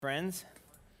Friends,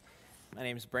 my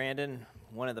name is Brandon,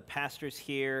 one of the pastors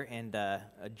here, and a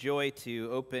joy to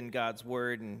open God's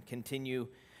Word and continue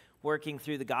working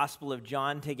through the Gospel of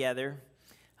John together.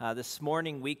 This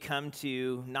morning we come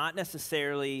to not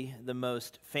necessarily the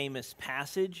most famous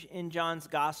passage in John's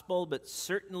Gospel, but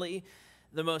certainly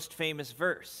the most famous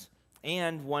verse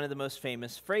and one of the most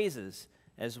famous phrases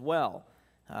as well.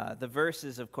 The verse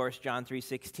is, of course, John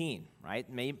 3:16, right?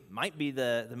 Might be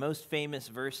the most famous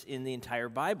verse in the entire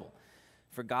Bible.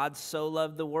 For God so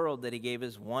loved the world that he gave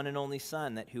his one and only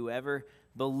Son, that whoever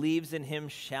believes in him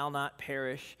shall not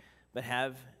perish, but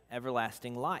have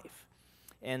everlasting life.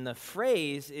 And the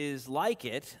phrase is like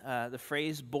it, the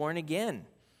phrase born again.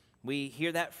 We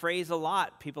hear that phrase a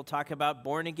lot. People talk about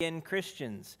born again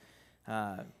Christians.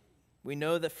 We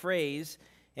know the phrase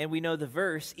and we know the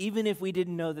verse, even if we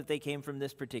didn't know that they came from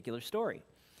this particular story.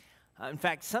 In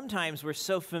fact, sometimes we're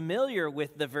so familiar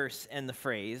with the verse and the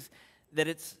phrase that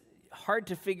it's hard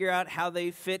to figure out how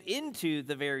they fit into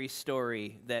the very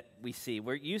story that we see.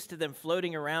 We're used to them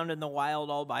floating around in the wild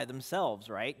all by themselves,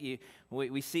 right?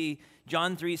 We see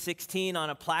John 3:16 on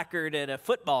a placard at a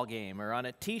football game or on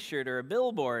a T-shirt or a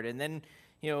billboard, and then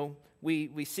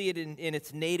we see it in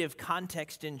its native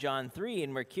context in John 3,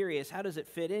 and we're curious, how does it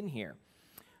fit in here?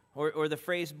 Or the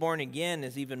phrase born again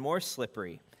is even more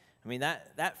slippery. I mean,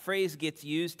 that phrase gets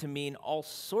used to mean all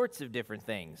sorts of different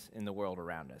things in the world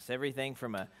around us. Everything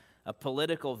from a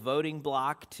political voting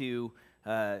bloc to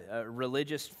a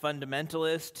religious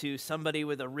fundamentalist to somebody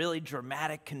with a really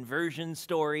dramatic conversion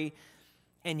story.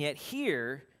 And yet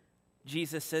here,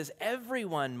 Jesus says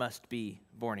everyone must be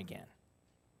born again.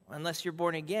 Unless you're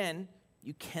born again,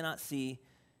 you cannot see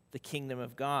the kingdom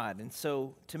of God. And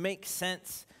so to make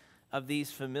sense of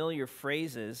these familiar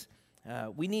phrases,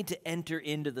 we need to enter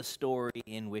into the story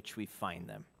in which we find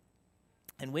them.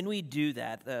 And when we do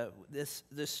that, this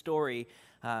story,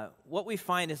 what we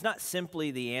find is not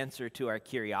simply the answer to our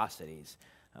curiosities.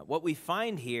 What we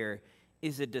find here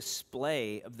is a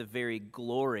display of the very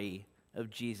glory of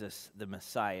Jesus the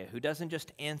Messiah, who doesn't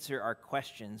just answer our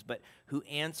questions, but who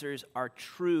answers our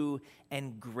true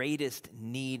and greatest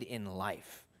need in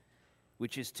life,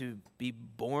 which is to be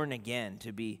born again,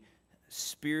 to be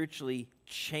spiritually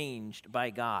changed by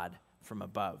God from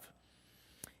above.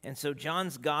 And so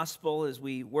John's gospel, as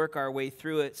we work our way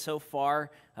through it so far,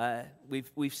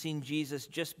 we've seen Jesus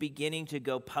just beginning to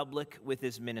go public with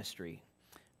his ministry,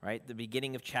 right? The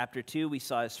beginning of chapter 2, we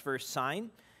saw his first sign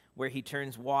where he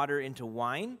turns water into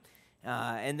wine.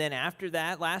 And then after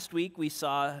that, last week, we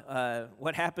saw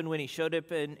what happened when he showed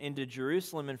up into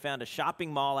Jerusalem and found a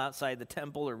shopping mall outside the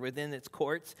temple or within its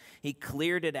courts. He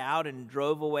cleared it out and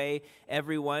drove away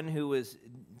everyone who was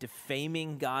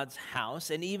defaming God's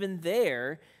house. And even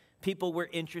there, people were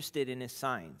interested in his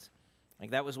signs.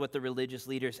 Like that was what the religious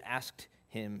leaders asked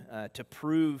him to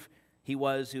prove he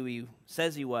was who he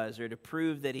says he was, or to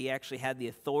prove that he actually had the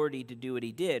authority to do what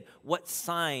he did. What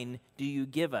sign do you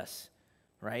give us,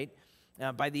 right?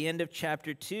 Now, by the end of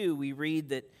chapter 2, we read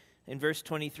that in verse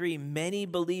 23, many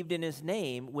believed in his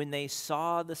name when they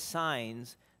saw the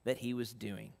signs that he was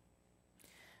doing.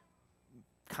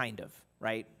 Kind of,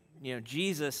 right?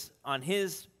 Jesus, on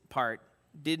his part,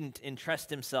 didn't entrust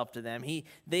himself to them.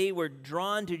 They were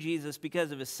drawn to Jesus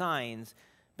because of his signs,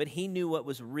 but he knew what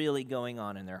was really going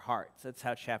on in their hearts. That's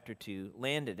how chapter 2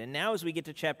 landed. And now as we get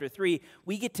to chapter 3,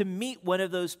 we get to meet one of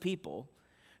those people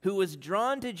who was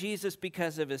drawn to Jesus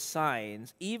because of his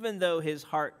signs, even though his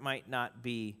heart might not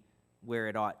be where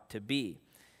it ought to be.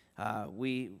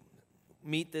 We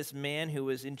meet this man who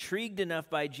was intrigued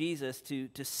enough by Jesus to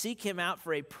seek him out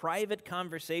for a private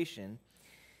conversation,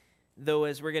 though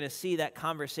as we're going to see, that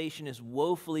conversation is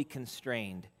woefully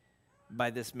constrained by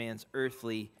this man's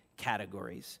earthly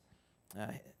categories.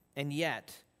 And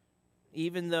yet,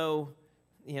 even though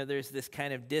there's this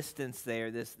kind of distance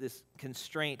there, this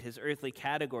constraint, his earthly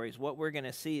categories, what we're going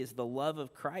to see is the love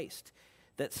of Christ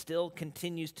that still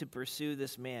continues to pursue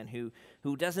this man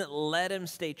who doesn't let him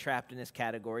stay trapped in his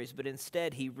categories, but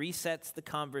instead he resets the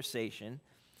conversation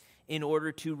in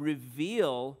order to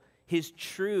reveal his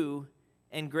true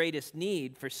and greatest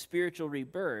need for spiritual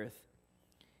rebirth,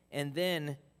 and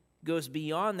then goes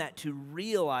beyond that to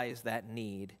realize that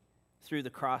need through the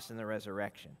cross and the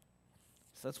resurrection.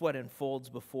 So that's what unfolds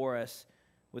before us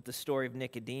with the story of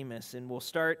Nicodemus. And we'll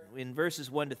start in verses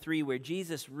 1 to 3 where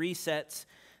Jesus resets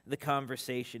the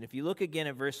conversation. If you look again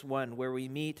at verse 1 where we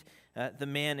meet the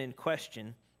man in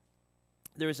question,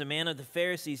 there was a man of the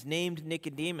Pharisees named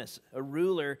Nicodemus, a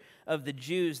ruler of the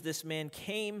Jews. This man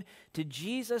came to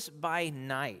Jesus by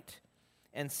night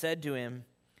and said to him,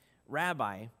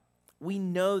 "Rabbi, we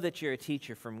know that you're a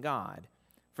teacher from God,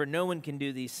 for for no one can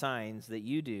do these signs that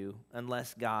you do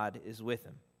unless God is with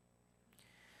him.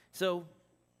 So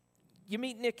you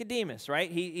meet Nicodemus,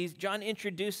 right? John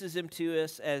introduces him to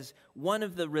us as one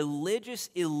of the religious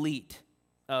elite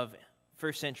of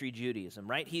first century Judaism,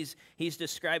 right? He's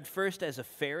described first as a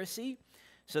Pharisee.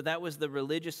 So that was the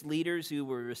religious leaders who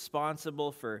were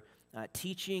responsible for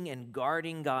teaching and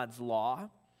guarding God's law.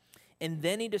 And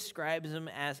then he describes him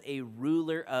as a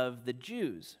ruler of the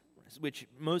Jews, which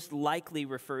most likely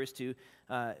refers to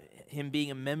him being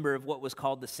a member of what was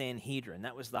called the Sanhedrin.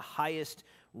 That was the highest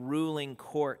ruling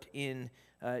court in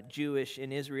Jewish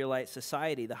and Israelite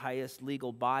society, the highest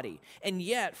legal body. And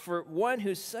yet, for one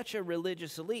who's such a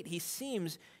religious elite, he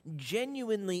seems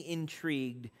genuinely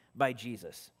intrigued by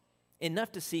Jesus,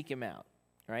 enough to seek him out,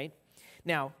 right?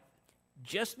 Now,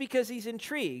 just because he's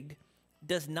intrigued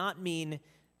does not mean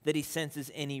that he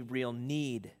senses any real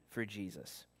need for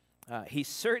Jesus. He's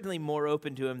certainly more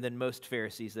open to him than most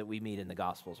Pharisees that we meet in the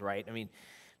Gospels, right? I mean,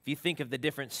 if you think of the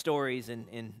different stories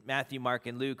in Matthew, Mark,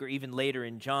 and Luke, or even later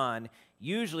in John,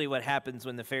 usually what happens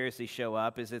when the Pharisees show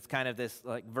up is it's kind of this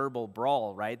like verbal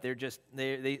brawl, right?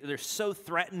 They're so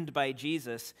threatened by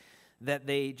Jesus that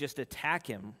they just attack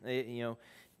him.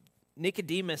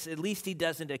 Nicodemus, at least he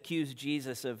doesn't accuse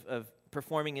Jesus of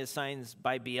performing his signs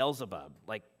by Beelzebub,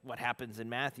 like what happens in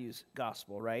Matthew's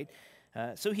gospel, right?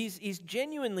 So he's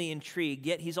genuinely intrigued,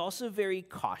 yet he's also very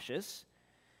cautious.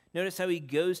 Notice how he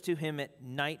goes to him at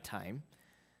nighttime.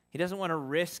 He doesn't want to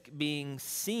risk being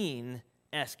seen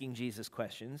asking Jesus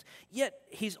questions, yet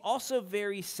he's also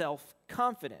very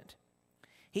self-confident.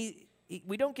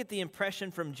 We don't get the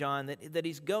impression from John that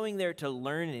he's going there to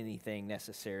learn anything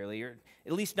necessarily, or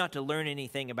at least not to learn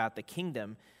anything about the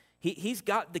kingdom. He's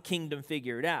got the kingdom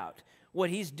figured out. What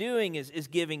he's doing is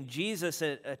giving Jesus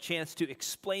a chance to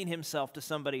explain himself to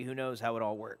somebody who knows how it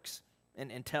all works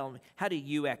and tell him, how do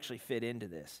you actually fit into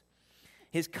this?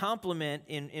 His compliment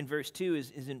in verse 2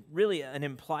 is really an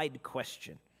implied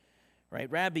question, right?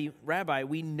 Rabbi,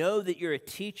 we know that you're a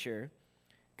teacher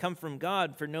come from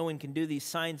God, for no one can do these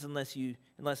signs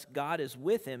unless God is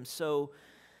with him. So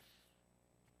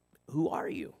who are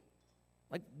you?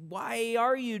 Like, why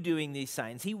are you doing these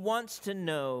signs? He wants to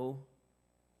know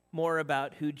more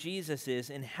about who Jesus is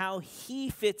and how he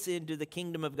fits into the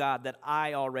kingdom of God that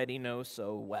I already know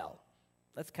so well.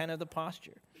 That's kind of the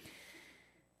posture.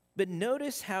 But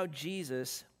notice how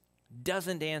Jesus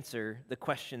doesn't answer the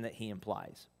question that he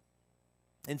implies.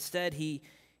 Instead, he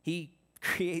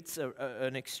creates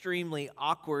an extremely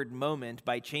awkward moment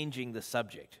by changing the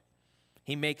subject.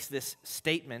 He makes this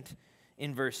statement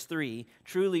in verse 3,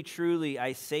 "Truly, truly,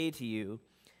 I say to you,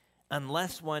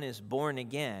 unless one is born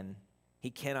again, he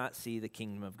cannot see the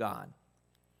kingdom of God."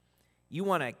 You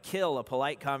want to kill a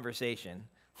polite conversation.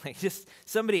 Like, just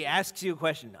somebody asks you a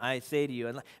question, I say to you,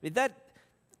 and that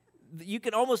you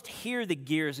can almost hear the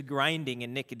gears grinding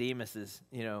in Nicodemus's,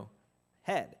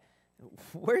 head.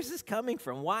 Where's this coming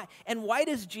from? Why? And why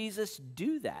does Jesus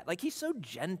do that? Like, he's so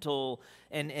gentle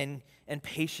and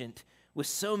patient with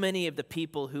so many of the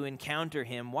people who encounter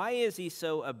him. Why is he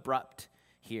so abrupt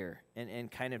here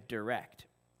and kind of direct?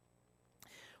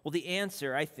 Well, the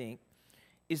answer, I think,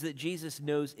 is that Jesus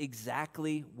knows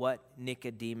exactly what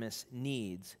Nicodemus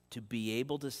needs to be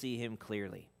able to see him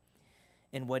clearly.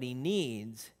 And what he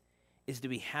needs is to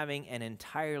be having an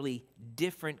entirely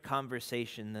different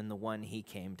conversation than the one he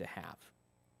came to have.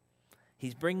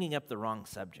 He's bringing up the wrong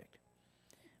subject.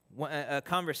 A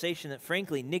conversation that,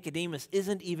 frankly, Nicodemus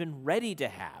isn't even ready to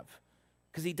have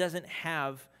because he doesn't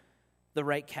have the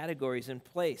right categories in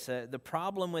place. The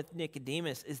problem with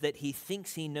Nicodemus is that he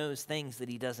thinks he knows things that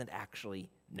he doesn't actually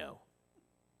know,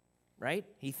 right?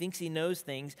 He thinks he knows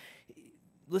things.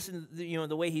 Listen,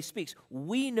 the way he speaks.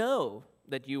 We know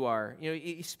that you are,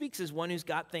 he speaks as one who's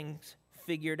got things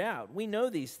figured out. We know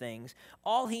these things.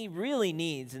 All he really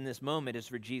needs in this moment is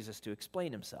for Jesus to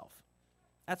explain himself.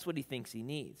 That's what he thinks he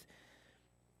needs.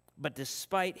 But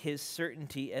despite his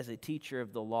certainty as a teacher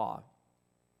of the law,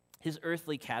 his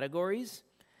earthly categories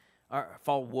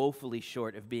fall woefully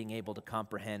short of being able to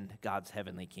comprehend God's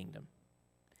heavenly kingdom.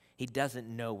 He doesn't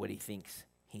know what he thinks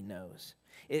he knows.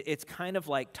 It's kind of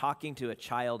like talking to a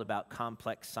child about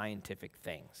complex scientific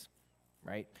things,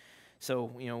 right? So,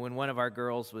 when one of our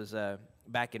girls was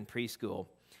back in preschool,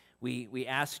 we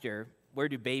asked her, where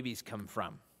do babies come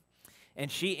from? And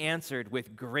she answered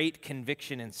with great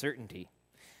conviction and certainty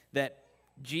that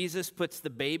Jesus puts the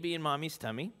baby in mommy's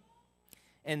tummy,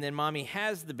 and then mommy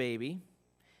has the baby,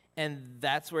 and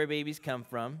that's where babies come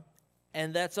from,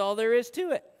 and that's all there is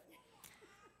to it.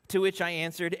 To which I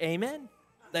answered, amen.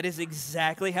 That is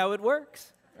exactly how it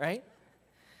works, right?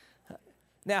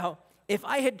 Now, If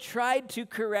I had tried to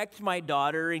correct my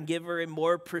daughter and give her a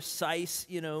more precise,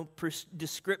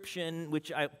 description,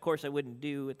 which of course I wouldn't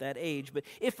do at that age, but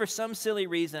if for some silly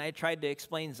reason I tried to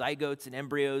explain zygotes and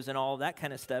embryos and all that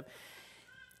kind of stuff,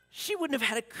 she wouldn't have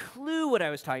had a clue what I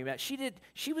was talking about.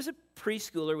 She was a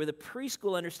preschooler with a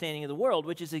preschool understanding of the world,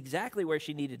 which is exactly where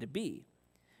she needed to be.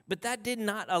 But that did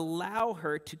not allow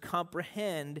her to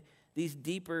comprehend these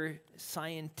deeper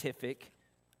scientific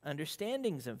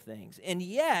understandings of things. And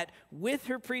yet, with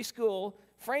her preschool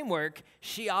framework,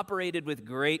 she operated with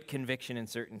great conviction and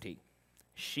certainty.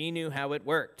 She knew how it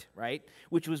worked, right?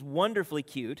 Which was wonderfully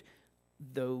cute,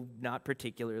 though not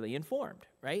particularly informed,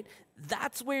 right?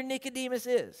 That's where Nicodemus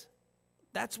is.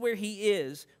 That's where he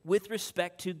is with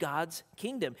respect to God's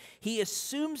kingdom. He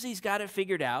assumes he's got it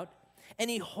figured out,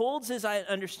 and he holds his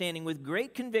understanding with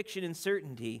great conviction and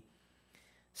certainty,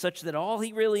 such that all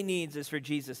he really needs is for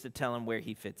Jesus to tell him where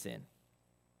he fits in.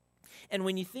 And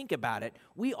when you think about it,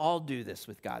 we all do this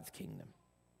with God's kingdom,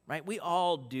 right? We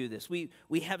all do this. We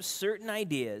have certain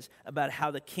ideas about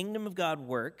how the kingdom of God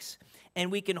works, and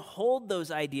we can hold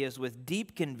those ideas with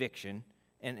deep conviction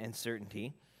and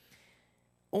certainty,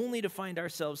 only to find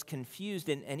ourselves confused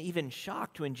and even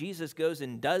shocked when Jesus goes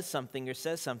and does something or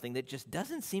says something that just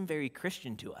doesn't seem very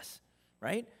Christian to us,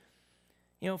 right?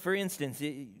 For instance,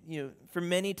 for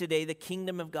many today, the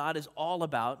kingdom of God is all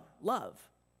about love.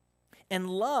 And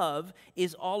love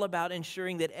is all about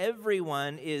ensuring that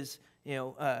everyone is,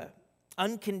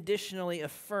 unconditionally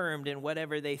affirmed in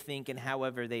whatever they think and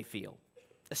however they feel,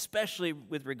 especially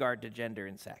with regard to gender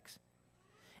and sex.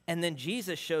 And then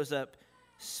Jesus shows up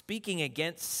speaking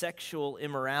against sexual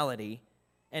immorality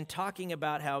and talking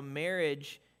about how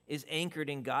marriage is anchored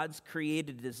in God's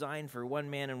created design for one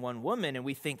man and one woman, and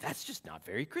we think that's just not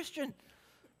very Christian,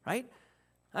 right?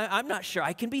 I'm not sure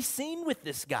I can be seen with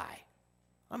this guy.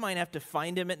 I might have to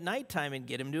find him at nighttime and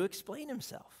get him to explain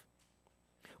himself.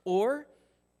 Or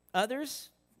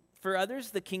for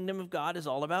others, the kingdom of God is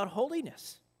all about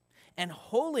holiness. And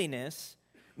holiness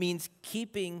means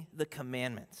keeping the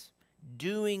commandments,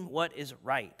 doing what is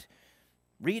right,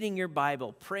 reading your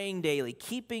Bible, praying daily,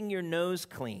 keeping your nose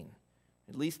clean,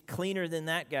 at least cleaner than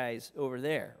that guy's over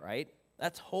there, right?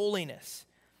 That's holiness.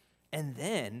 And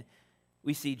then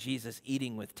we see Jesus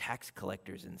eating with tax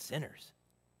collectors and sinners.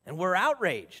 And we're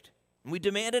outraged. And we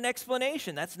demand an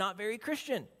explanation. That's not very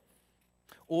Christian.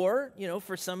 Or,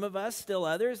 for some of us, still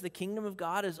others, the kingdom of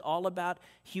God is all about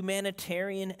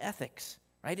humanitarian ethics,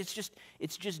 right? It's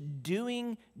just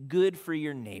doing good for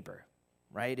your neighbor,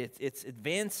 right? It's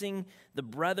advancing the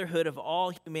brotherhood of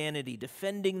all humanity,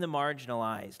 defending the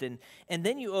marginalized. And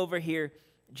then you overhear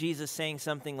Jesus saying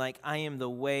something like, I am the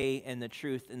way and the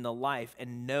truth and the life,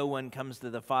 and no one comes to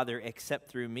the Father except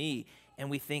through me. And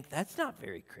we think, that's not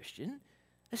very Christian.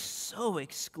 That's so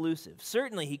exclusive.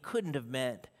 Certainly he couldn't have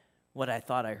meant what I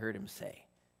thought I heard him say.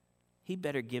 He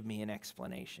better give me an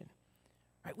explanation.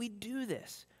 Right? We do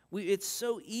this. It's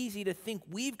so easy to think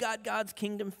we've got God's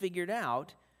kingdom figured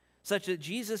out, such that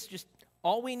Jesus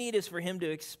all we need is for him to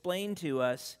explain to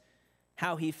us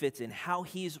how he fits in, how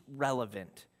he's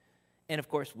relevant. And of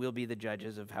course, we'll be the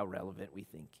judges of how relevant we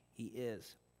think he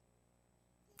is.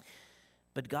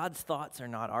 But God's thoughts are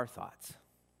not our thoughts,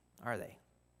 are they?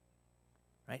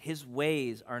 Right? His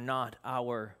ways are not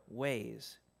our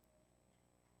ways.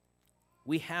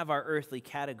 We have our earthly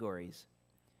categories,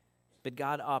 but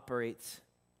God operates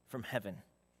from heaven.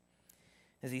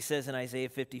 As he says in Isaiah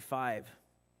 55,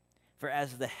 for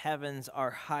as the heavens are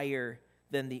higher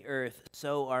than the earth,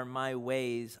 so are my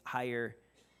ways higher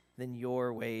than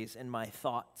your ways, and my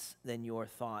thoughts than your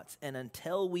thoughts. And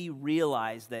until we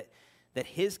realize that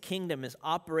his kingdom is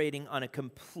operating on a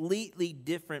completely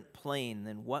different plane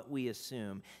than what we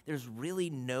assume, there's really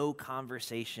no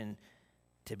conversation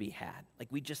to be had. Like,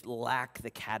 we just lack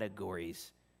the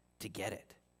categories to get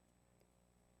it.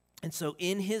 And so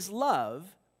in his love,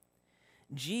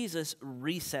 Jesus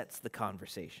resets the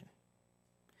conversation.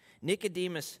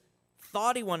 Nicodemus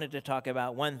thought he wanted to talk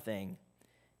about one thing.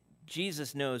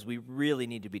 Jesus knows we really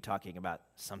need to be talking about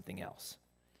something else.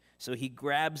 So he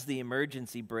grabs the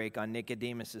emergency brake on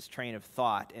Nicodemus's train of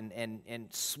thought and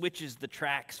switches the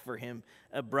tracks for him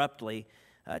abruptly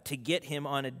to get him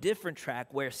on a different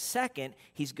track where, second,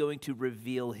 he's going to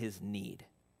reveal his need.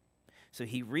 So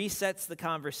he resets the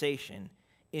conversation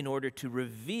in order to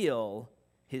reveal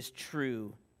his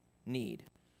true need.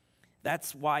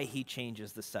 That's why he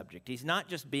changes the subject. He's not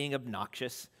just being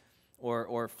obnoxious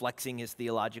or flexing his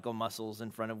theological muscles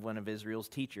in front of one of Israel's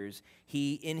teachers.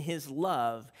 He, in his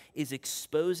love, is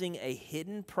exposing a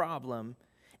hidden problem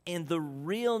and the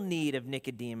real need of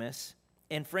Nicodemus,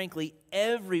 and frankly,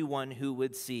 everyone who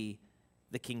would see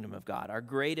the kingdom of God, our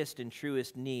greatest and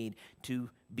truest need to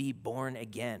be born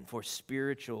again for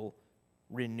spiritual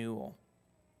renewal.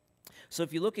 So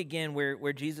if you look again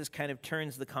where Jesus kind of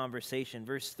turns the conversation,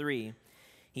 verse 3,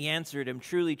 he answered him,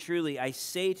 "Truly, truly, I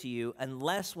say to you,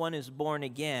 unless one is born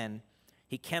again,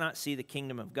 he cannot see the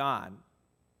kingdom of God."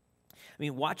 I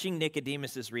mean, watching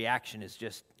Nicodemus's reaction is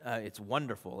just, it's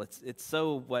wonderful. It's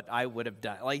so what I would have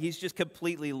done. Like, he's just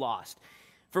completely lost.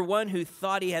 For one who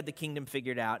thought he had the kingdom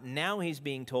figured out, now he's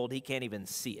being told he can't even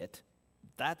see it.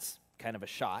 That's kind of a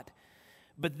shot.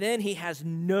 But then he has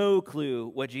no clue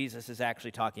what Jesus is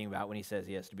actually talking about when he says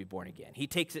he has to be born again. He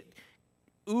takes it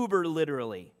uber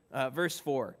literally. Verse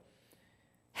 4,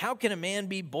 how can a man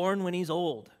be born when he's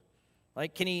old?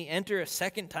 Like, can he enter a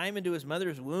second time into his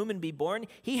mother's womb and be born?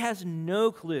 He has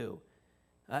no clue.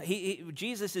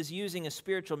 Jesus is using a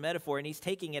spiritual metaphor, and he's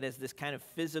taking it as this kind of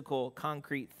physical,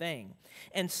 concrete thing.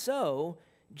 And so,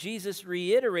 Jesus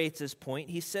reiterates his point.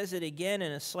 He says it again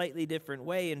in a slightly different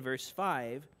way in verse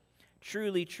 5.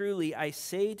 "Truly, truly, I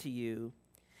say to you,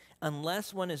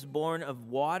 unless one is born of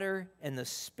water and the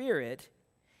Spirit,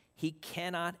 he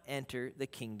cannot enter the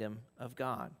kingdom of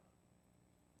God."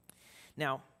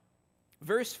 Now,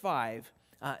 verse 5,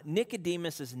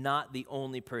 Nicodemus is not the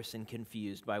only person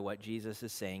confused by what Jesus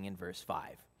is saying in verse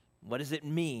 5. What does it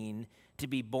mean to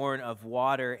be born of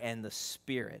water and the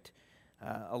Spirit?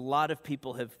 A lot of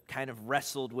people have kind of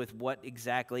wrestled with what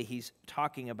exactly he's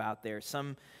talking about there.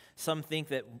 Some think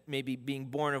that maybe being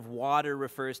born of water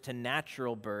refers to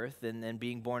natural birth, and then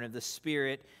being born of the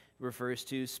Spirit refers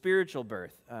to spiritual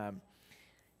birth.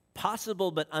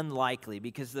 Possible but unlikely,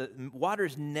 because the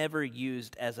water's never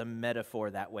used as a metaphor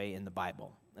that way in the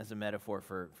Bible, as a metaphor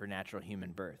for natural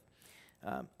human birth.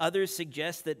 Others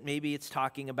suggest that maybe it's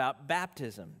talking about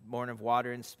baptism, born of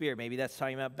water and Spirit. Maybe that's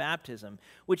talking about baptism,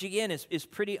 which again is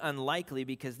pretty unlikely,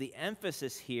 because the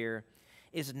emphasis here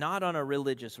is not on a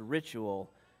religious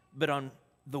ritual, but on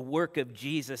the work of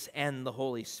Jesus and the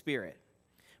Holy Spirit.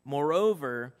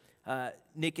 Moreover,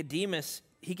 Nicodemus,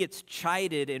 he gets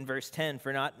chided in verse 10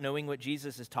 for not knowing what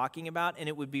Jesus is talking about, and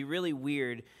it would be really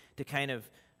weird to kind of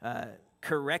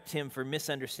correct him for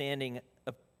misunderstanding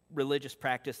a religious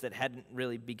practice that hadn't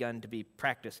really begun to be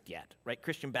practiced yet, right?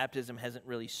 Christian baptism hasn't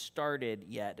really started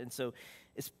yet, and so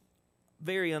it's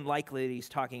very unlikely that he's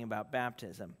talking about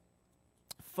baptism.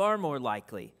 Far more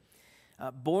likely,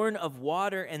 born of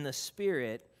water and the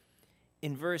Spirit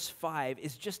in verse 5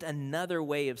 is just another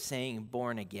way of saying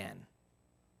born again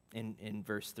in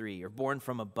verse 3, or born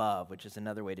from above, which is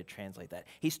another way to translate that.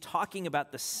 He's talking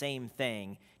about the same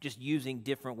thing, just using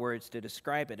different words to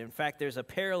describe it. In fact, there's a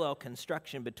parallel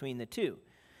construction between the two.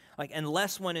 Like,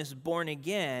 unless one is born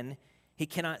again, he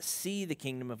cannot see the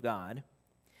kingdom of God.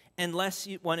 Unless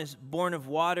one is born of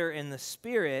water and the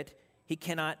Spirit, he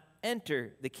cannot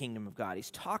enter the kingdom of God.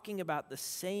 He's talking about the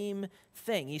same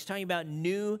thing. He's talking about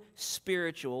new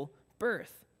spiritual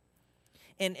birth.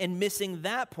 And missing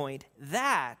that point,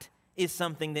 that is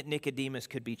something that Nicodemus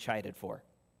could be chided for.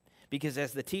 Because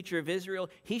as the teacher of Israel,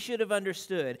 he should have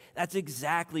understood that's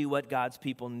exactly what God's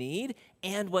people need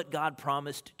and what God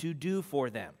promised to do for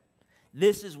them.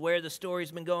 This is where the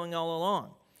story's been going all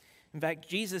along. In fact,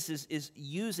 Jesus is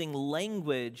using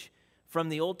language from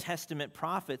the Old Testament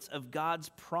prophets of God's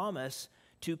promise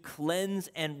to cleanse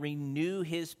and renew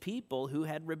his people who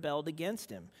had rebelled against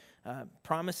him.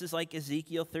 Promises like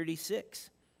Ezekiel 36.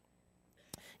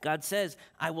 God says,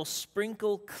 "I will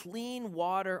sprinkle clean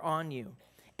water on you,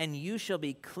 and you shall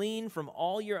be clean from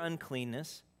all your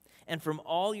uncleanness, and from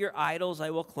all your idols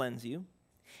I will cleanse you,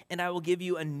 and I will give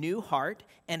you a new heart,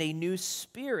 and a new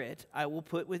spirit I will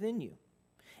put within you.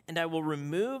 And I will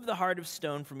remove the heart of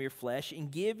stone from your flesh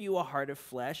and give you a heart of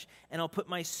flesh, and I'll put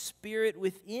my spirit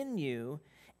within you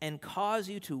and cause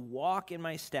you to walk in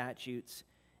my statutes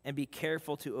and be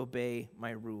careful to obey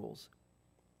my rules."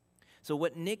 So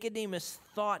what Nicodemus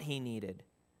thought he needed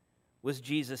was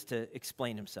Jesus to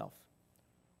explain himself.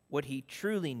 What he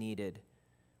truly needed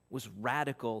was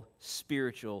radical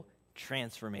spiritual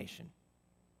transformation,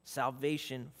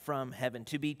 salvation from heaven,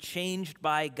 to be changed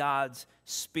by God's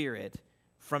Spirit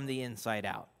from the inside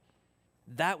out.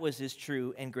 That was his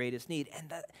true and greatest need.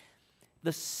 And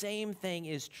the same thing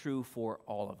is true for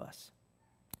all of us.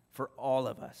 For all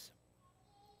of us.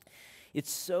 It's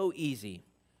so easy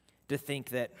to think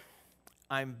that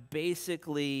I'm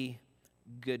basically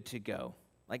good to go.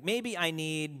 Like, maybe I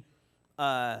need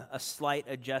a slight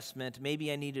adjustment.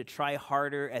 Maybe I need to try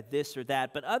harder at this or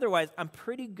that. But otherwise, I'm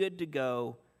pretty good to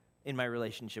go in my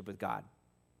relationship with God.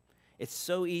 It's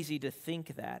so easy to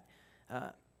think that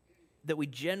we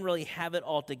generally have it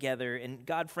all together, and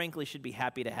God, frankly, should be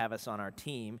happy to have us on our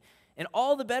team. And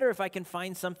all the better if I can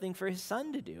find something for his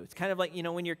son to do. It's kind of like,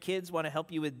 when your kids want to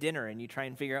help you with dinner and you try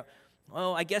and figure out,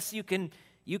 oh, I guess you can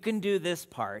do this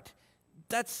part.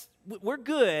 We're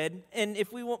good, and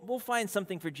if we'll find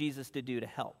something for Jesus to do to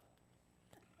help.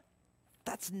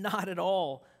 That's not at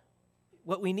all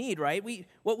what we need, right?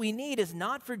 What we need is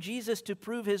not for Jesus to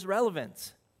prove his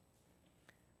relevance,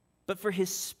 but for his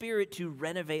Spirit to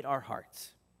renovate our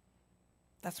hearts.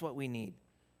 That's what we need.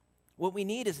 What we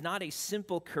need is not a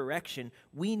simple correction.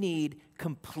 We need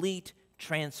complete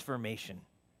transformation,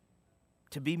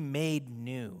 to be made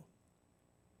new.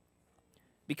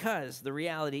 Because the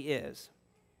reality is,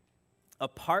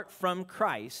 apart from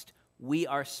Christ, we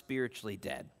are spiritually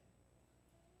dead.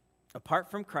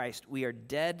 Apart from Christ, we are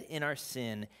dead in our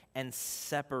sin and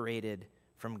separated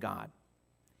from God.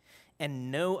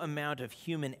 And no amount of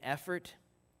human effort,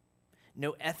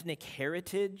 no ethnic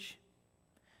heritage,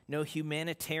 no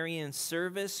humanitarian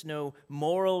service, no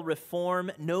moral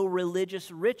reform, no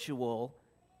religious ritual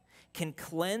can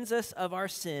cleanse us of our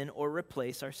sin or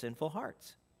replace our sinful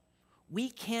hearts. We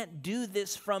can't do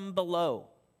this from below.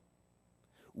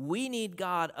 We need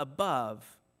God above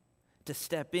to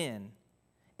step in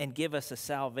and give us a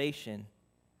salvation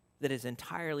that is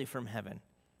entirely from heaven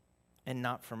and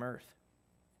not from earth.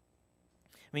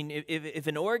 I mean, if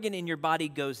an organ in your body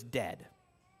goes dead,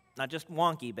 not just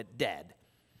wonky, but dead,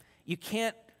 you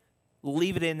can't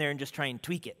leave it in there and just try and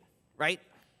tweak it, right?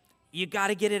 You got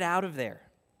to get it out of there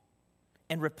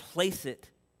and replace it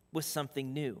with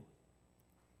something new.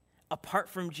 Apart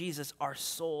from Jesus, our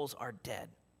souls are dead.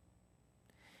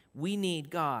 We need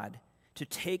God to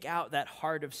take out that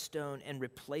heart of stone and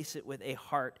replace it with a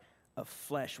heart of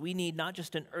flesh. We need not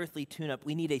just an earthly tune-up,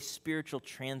 we need a spiritual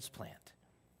transplant.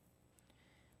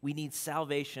 We need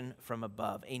salvation from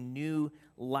above, a new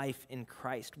life in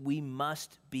Christ. We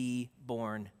must be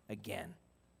born again.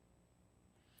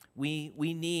 We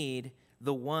need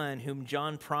the one whom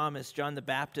John the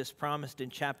Baptist promised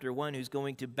in chapter 1, who's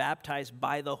going to baptize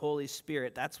by the Holy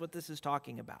Spirit. That's what this is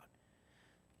talking about.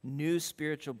 New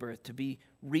spiritual birth, to be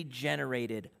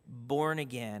regenerated, born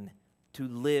again, to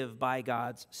live by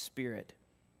God's Spirit.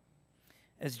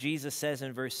 As Jesus says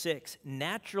in verse 6,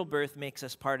 natural birth makes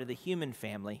us part of the human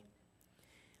family,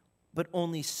 but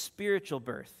only spiritual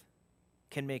birth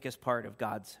can make us part of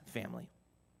God's family.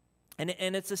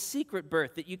 And it's a secret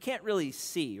birth that you can't really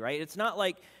see, right? It's not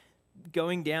like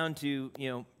going down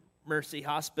to, Mercy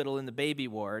Hospital in the baby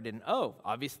ward and,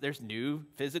 obviously there's new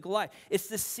physical life. It's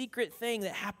the secret thing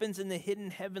that happens in the hidden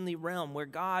heavenly realm where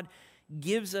God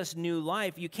gives us new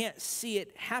life. You can't see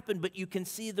it happen, but you can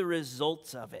see the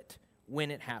results of it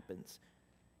when it happens.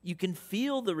 You can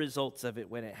feel the results of it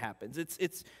when it happens.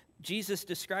 It's Jesus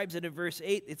describes it in verse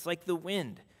 8. It's like the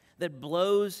wind that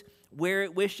blows where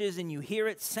it wishes, and you hear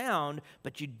its sound,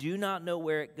 but you do not know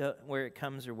where it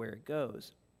comes or where it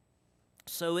goes.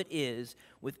 So it is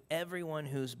with everyone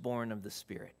who's born of the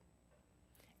Spirit.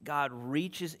 God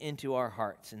reaches into our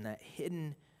hearts in that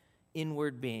hidden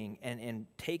inward being and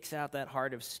takes out that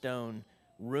heart of stone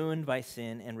ruined by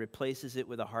sin and replaces it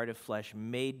with a heart of flesh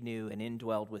made new and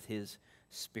indwelled with his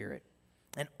Spirit.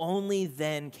 And only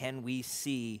then can we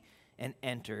see and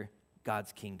enter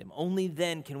God's kingdom. Only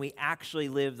then can we actually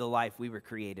live the life we were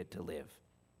created to live,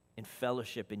 in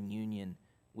fellowship and union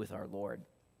with our Lord.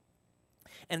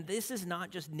 And this is not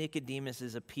just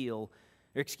Nicodemus's appeal,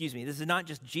 this is not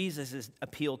just Jesus'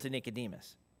 appeal to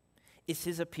Nicodemus. It's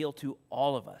his appeal to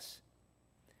all of us.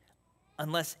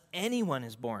 Unless anyone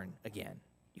is born again,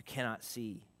 you cannot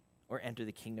see or enter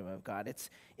the kingdom of God.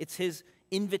 It's his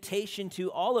invitation to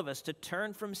all of us to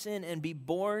turn from sin and be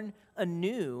born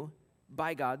anew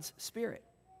by God's Spirit.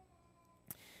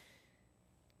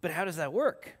 But how does that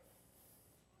work?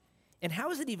 And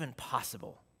how is it even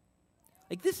possible?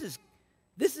 Like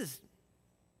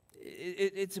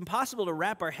it's impossible to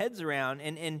wrap our heads around.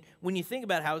 And when you think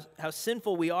about how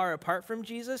sinful we are apart from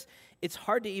Jesus, it's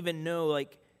hard to even know,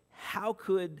 how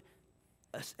could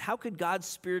God's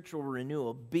spiritual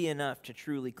renewal be enough to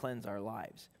truly cleanse our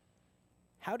lives?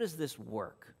 How does this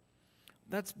work?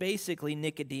 That's basically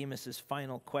Nicodemus's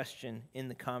final question in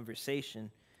the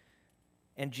conversation.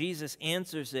 And Jesus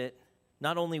answers it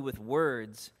not only with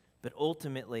words, but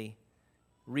ultimately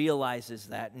realizes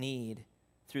that need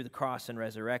through the cross and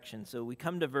resurrection. So we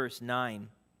come to verse 9.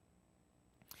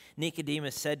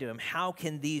 Nicodemus said to him, "How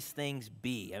can these things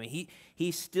be?" I mean,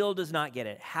 he still does not get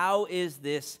it. How is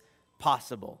this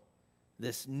possible?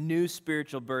 This new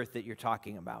spiritual birth that you're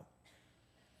talking about.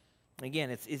 Again,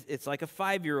 it's like a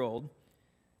 5-year-old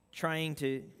trying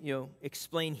to,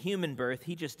 explain human birth.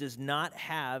 He just does not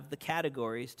have the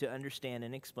categories to understand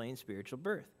and explain spiritual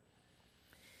birth.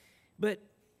 But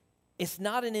It's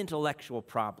not an intellectual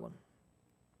problem.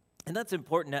 And that's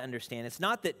important to understand. It's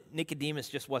not that Nicodemus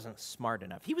just wasn't smart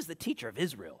enough. He was the teacher of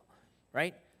Israel,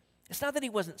 right? It's not that he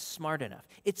wasn't smart enough.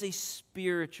 It's a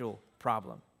spiritual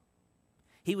problem.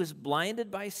 He was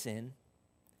blinded by sin.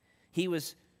 He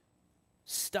was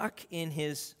stuck in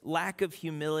his lack of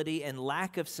humility and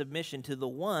lack of submission to the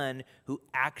one who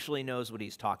actually knows what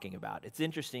he's talking about. It's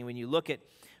interesting when you look at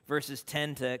verses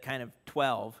 10 to kind of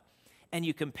 12, and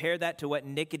you compare that to what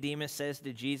Nicodemus says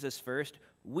to Jesus first.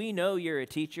 We know you're a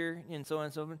teacher, and so on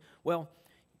and so forth. Well,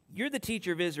 you're the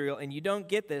teacher of Israel, and you don't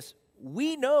get this.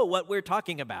 We know what we're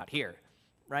talking about here,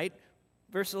 right?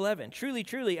 Verse 11, truly,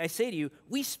 truly, I say to you,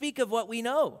 we speak of what we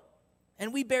know,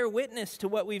 and we bear witness to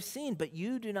what we've seen, but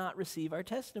you do not receive our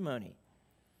testimony.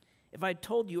 If I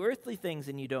told you earthly things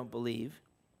and you don't believe,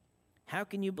 how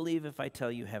can you believe if I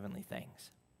tell you heavenly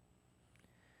things?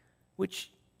 Which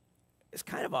is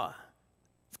kind of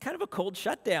a cold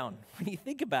shutdown when you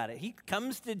think about it. He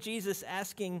comes to Jesus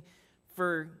asking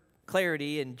for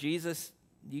clarity, and Jesus,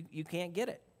 you can't get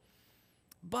it.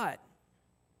 But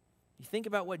you think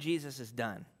about what Jesus has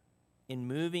done in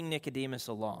moving Nicodemus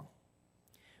along.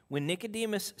 When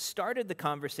Nicodemus started the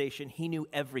conversation, he knew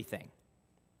everything.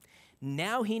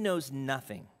 Now he knows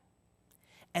nothing.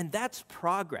 And that's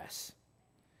progress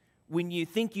when you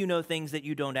think you know things that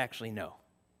you don't actually know.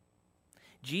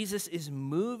 Jesus is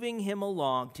moving him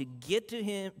along to get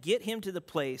him to the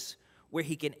place where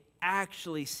he can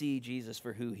actually see Jesus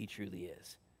for who he truly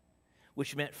is,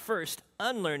 which meant first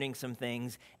unlearning some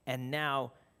things and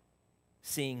now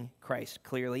seeing Christ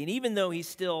clearly. And even though he's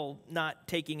still not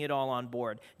taking it all on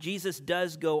board, Jesus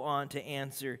does go on to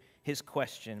answer his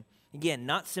question. Again,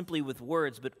 not simply with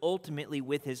words, but ultimately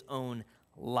with his own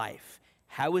life.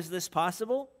 How is this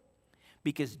possible?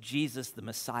 Because Jesus, the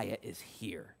Messiah, is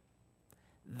here.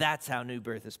 That's how new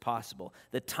birth is possible.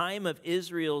 The time of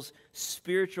Israel's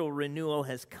spiritual renewal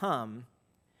has come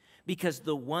because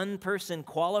the one person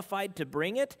qualified to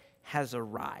bring it has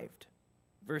arrived.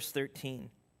 Verse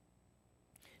 13.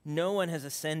 No one has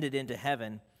ascended into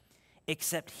heaven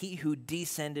except he who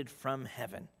descended from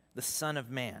heaven, the Son of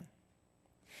Man.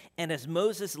 And as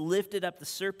Moses lifted up the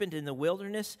serpent in the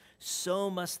wilderness, so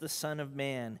must the Son of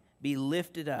Man be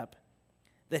lifted up,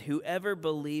 that whoever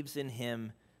believes in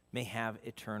him may have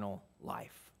eternal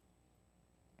life.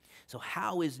 So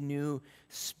how is new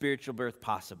spiritual birth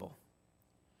possible?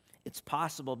 It's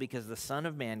possible because the Son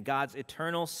of Man, God's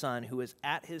eternal Son, who is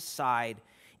at his side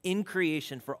in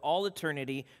creation for all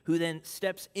eternity, who then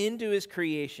steps into his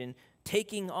creation,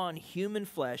 taking on human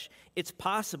flesh, it's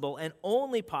possible and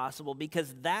only possible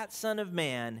because that Son of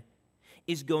Man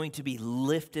is going to be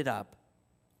lifted up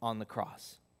on the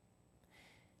cross.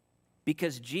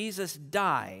 Because Jesus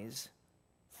dies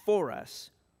for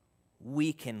us,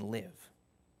 we can live.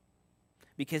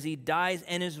 Because he dies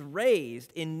and is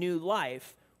raised in new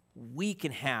life, we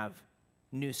can have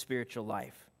new spiritual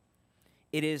life.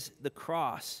 It is the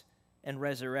cross and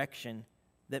resurrection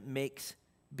that makes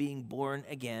being born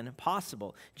again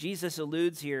possible. Jesus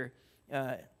alludes here,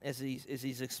 as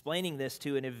he's explaining this,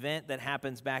 to an event that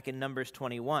happens back in Numbers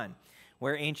 21,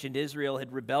 where ancient Israel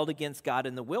had rebelled against God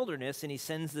in the wilderness, and he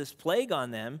sends this plague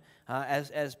on them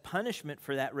as punishment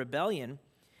for that rebellion.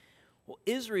 Well,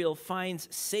 Israel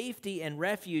finds safety and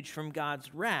refuge from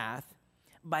God's wrath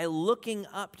by looking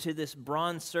up to this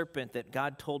bronze serpent that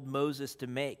God told Moses to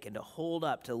make and to hold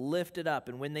up, to lift it up.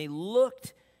 And when they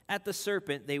looked at the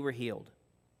serpent, they were healed.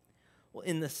 Well,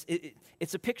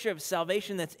 it's a picture of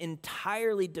salvation that's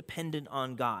entirely dependent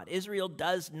on God. Israel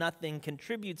does nothing,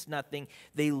 contributes nothing.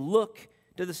 They look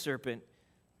to the serpent,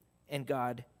 and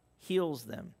God heals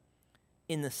them.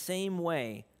 In the same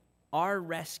way, our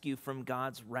rescue from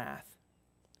God's wrath,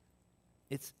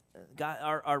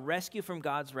 our rescue from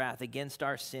God's wrath against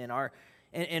our sin,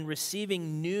 and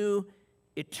receiving new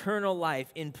eternal life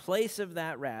in place of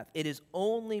that wrath, it is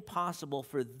only possible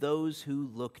for those who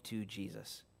look to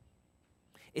Jesus.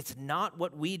 It's not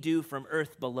what we do from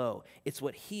earth below. It's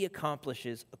what he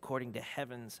accomplishes according to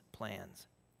heaven's plans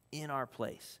in our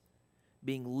place,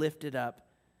 being lifted up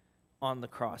on the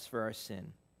cross for our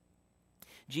sin.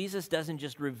 Jesus doesn't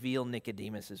just reveal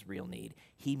Nicodemus' real need.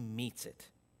 He meets it.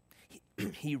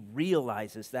 He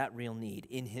realizes that real need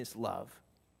in his love.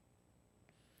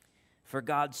 For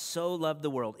God so loved the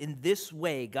world. In this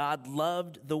way, God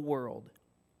loved the world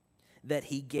that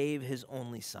he gave his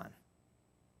only Son,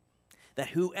 that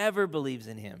whoever believes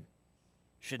in him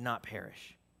should not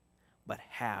perish, but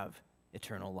have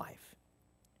eternal life.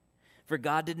 For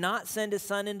God did not send his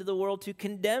Son into the world to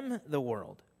condemn the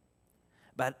world,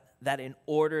 but that in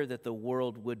order that the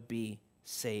world would be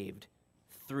saved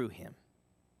through him.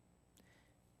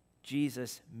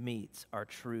 Jesus meets our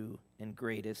true and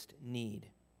greatest need.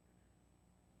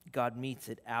 God meets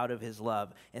it out of his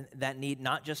love. And that need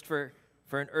not just for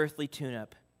an earthly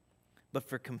tune-up, but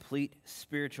for complete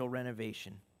spiritual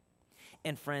renovation.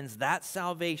 And friends, that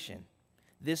salvation,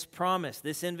 this promise,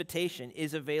 this invitation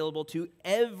is available to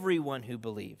everyone who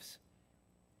believes.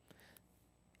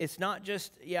 It's not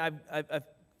just, I've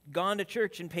gone to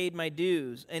church and paid my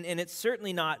dues. And it's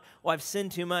certainly not, I've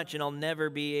sinned too much and I'll never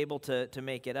be able to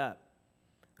make it up.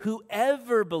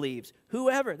 Whoever believes,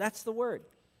 that's the word.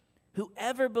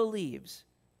 Whoever believes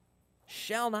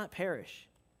shall not perish,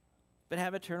 but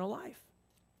have eternal life.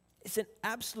 It's an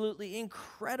absolutely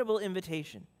incredible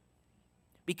invitation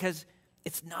because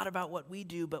it's not about what we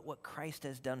do, but what Christ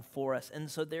has done for us. And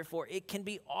so therefore, it can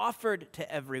be offered to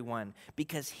everyone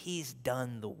because he's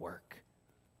done the work.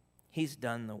 He's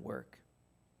done the work.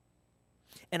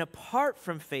 And apart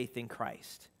from faith in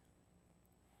Christ,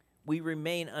 we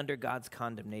remain under God's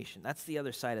condemnation. That's the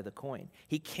other side of the coin.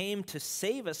 He came to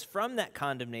save us from that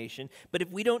condemnation, but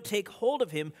if we don't take hold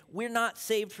of him, we're not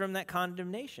saved from that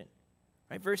condemnation.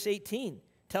 Right? Verse 18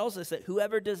 tells us that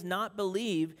whoever does not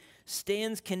believe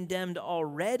stands condemned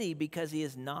already because he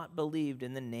has not believed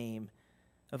in the name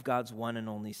of God's one and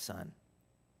only Son.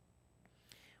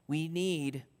 We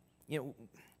need,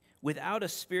 without a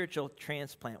spiritual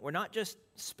transplant, we're not just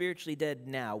spiritually dead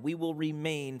now. We will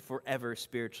remain forever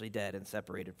spiritually dead and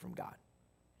separated from God.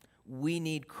 We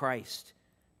need Christ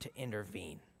to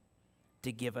intervene,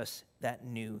 to give us that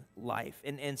new life.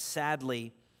 And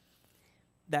sadly,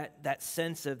 that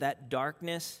sense of that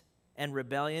darkness and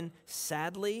rebellion,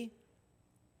 sadly,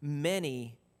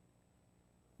 many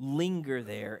linger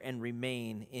there and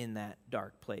remain in that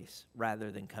dark place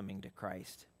rather than coming to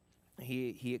Christ.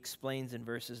 He explains in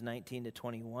verses 19 to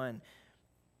 21,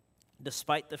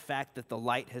 despite the fact that the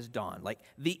light has dawned, like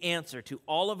the answer to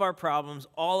all of our problems,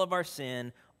 all of our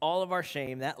sin, all of our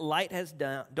shame, that light has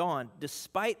dawned.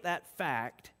 Despite that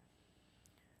fact,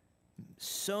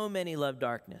 so many love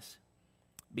darkness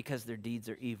because their deeds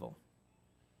are evil.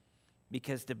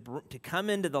 Because to come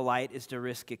into the light is to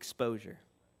risk exposure.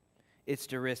 It's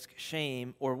to risk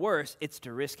shame, or worse, it's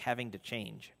to risk having to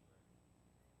change.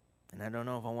 And I don't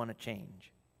know if I want to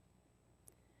change.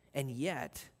 And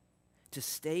yet, to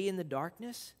stay in the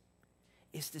darkness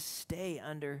is to stay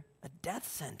under a death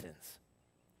sentence.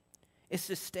 It's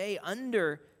to stay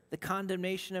under the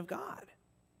condemnation of God.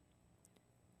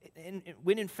 And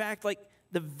when in fact,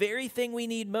 the very thing we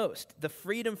need most, the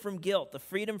freedom from guilt, the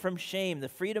freedom from shame, the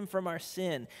freedom from our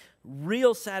sin,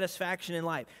 real satisfaction in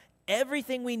life,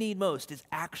 everything we need most is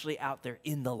actually out there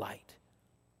in the light.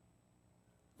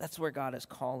 That's where God is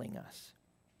calling us.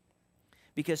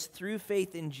 Because through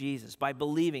faith in Jesus, by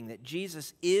believing that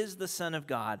Jesus is the Son of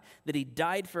God, that he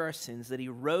died for our sins, that he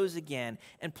rose again,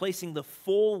 and placing the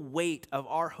full weight of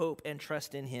our hope and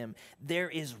trust in him, there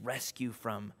is rescue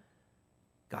from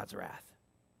God's wrath.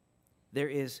 There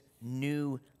is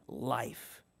new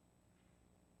life.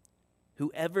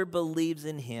 Whoever believes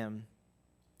in him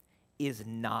is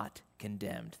not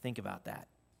condemned. Think about that.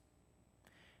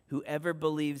 Whoever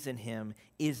believes in him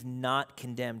is not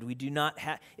condemned. We do not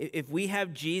have, if we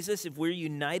have Jesus, if we're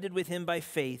united with him by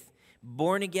faith,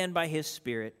 born again by his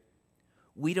Spirit,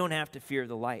 we don't have to fear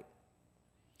the light.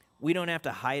 We don't have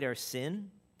to hide our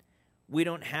sin. We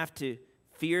don't have to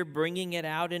fear bringing it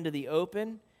out into the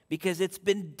open because it's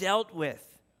been dealt with.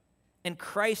 And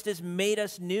Christ has made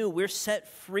us new. We're set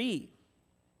free.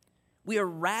 We are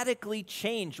radically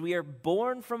changed. We are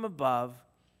born from above,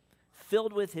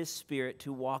 filled with his Spirit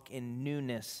to walk in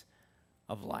newness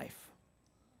of life.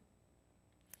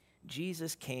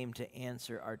 Jesus came to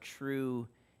answer our true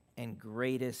and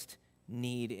greatest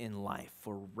need in life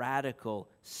for radical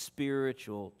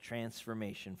spiritual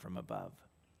transformation from above.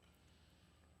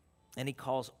 And he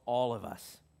calls all of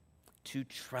us to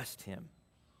trust him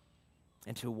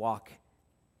and to walk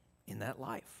in that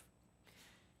life.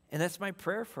 And that's my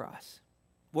prayer for us.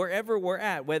 Wherever we're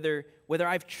at, whether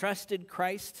I've trusted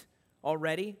Christ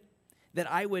already,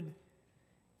 that I would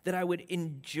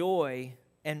enjoy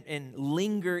and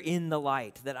linger in the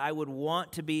light, that I would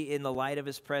want to be in the light of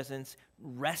his presence,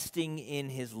 resting in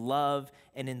his love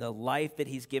and in the life that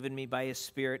he's given me by his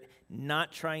Spirit,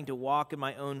 not trying to walk in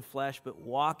my own flesh, but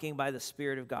walking by the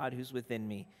Spirit of God who's within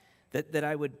me,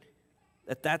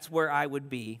 that's where I would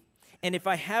be. And if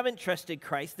I haven't trusted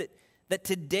Christ, that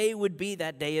today would be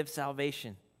that day of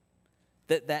salvation,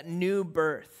 that new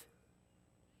birth,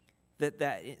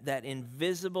 that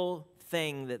invisible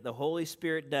thing that the Holy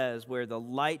Spirit does where the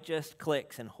light just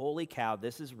clicks and holy cow,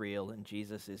 this is real and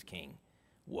Jesus is King.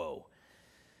 Whoa.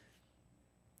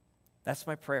 That's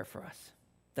my prayer for us,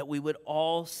 that we would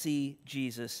all see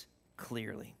Jesus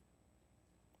clearly.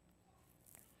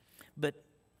 But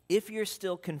if you're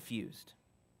still confused,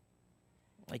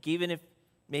 like even if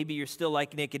maybe you're still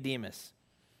like Nicodemus,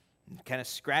 kind of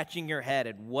scratching your head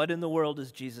at what in the world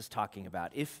is Jesus talking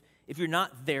about, if you're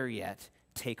not there yet,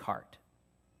 take heart.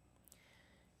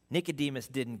 Nicodemus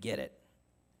didn't get it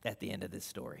at the end of this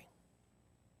story.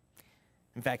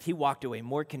 In fact, he walked away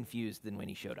more confused than when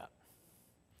he showed up.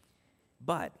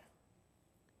 But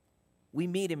we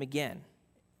meet him again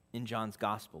in John's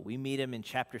gospel. We meet him in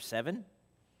chapter 7,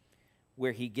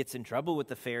 where he gets in trouble with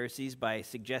the Pharisees by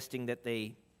suggesting that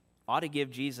they ought to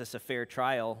give Jesus a fair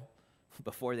trial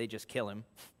before they just kill him.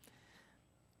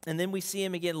 And then we see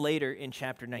him again later in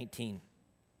chapter 19.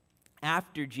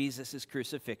 After Jesus'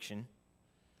 crucifixion,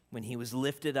 when he was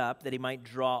lifted up that he might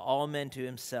draw all men to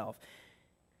himself,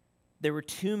 there were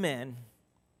two men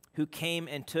who came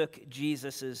and took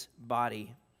Jesus'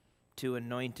 body to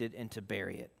anoint it and to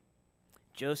bury it.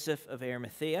 Joseph of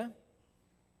Arimathea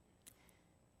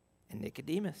and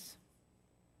Nicodemus,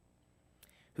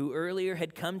 who earlier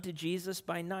had come to Jesus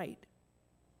by night,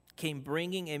 came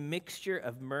bringing a mixture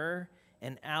of myrrh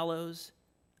and aloes,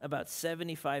 about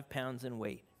 75 pounds in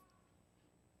weight.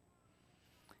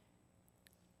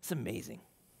 It's amazing.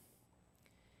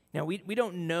 Now, we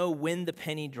don't know when the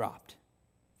penny dropped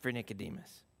for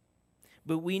Nicodemus,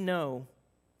 but we know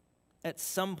at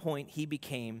some point he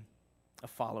became a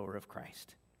follower of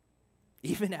Christ,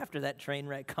 even after that train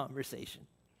wreck conversation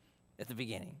at the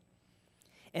beginning.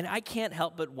 And I can't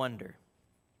help but wonder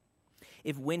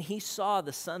if when he saw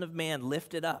the Son of Man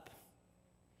lifted up,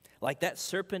 like that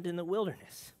serpent in the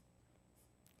wilderness,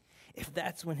 if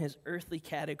that's when his earthly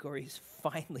categories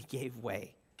finally gave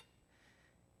way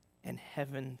and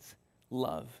heaven's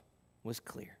love was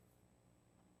clear.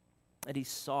 That he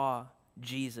saw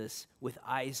Jesus with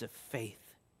eyes of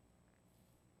faith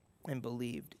and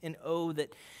believed. And oh,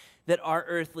 that our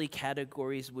earthly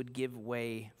categories would give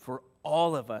way for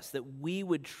all of us, that we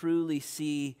would truly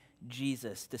see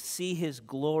Jesus, to see his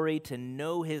glory, to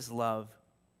know his love,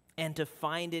 and to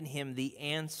find in him the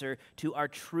answer to our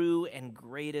true and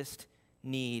greatest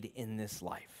need in this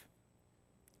life,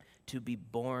 to be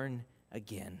born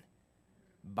again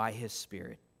by his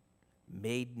Spirit,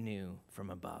 made new from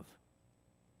above.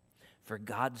 For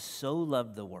God so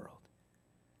loved the world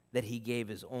that he gave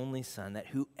his only Son, that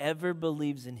whoever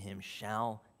believes in him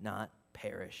shall not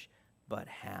perish, but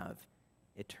have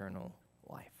eternal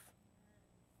life.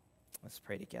 Let's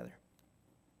pray together.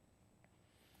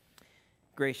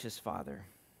 Gracious Father,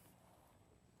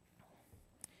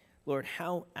 Lord,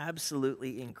 how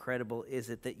absolutely incredible is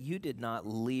it that you did not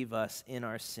leave us in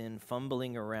our sin,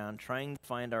 fumbling around, trying to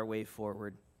find our way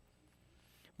forward,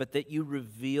 but that you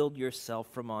revealed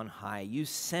yourself from on high. You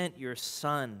sent your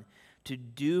Son to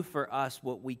do for us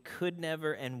what we could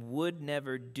never and would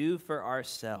never do for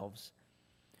ourselves.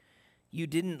 You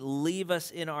didn't leave us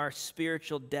in our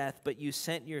spiritual death, but you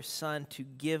sent your Son to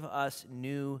give us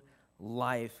new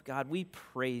life. God, we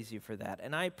praise you for that.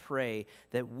 And I pray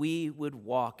that we would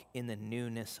walk in the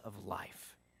newness of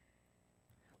life.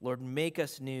 Lord, make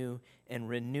us new and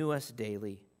renew us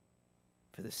daily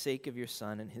for the sake of your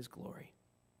Son and his glory.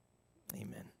 Amen.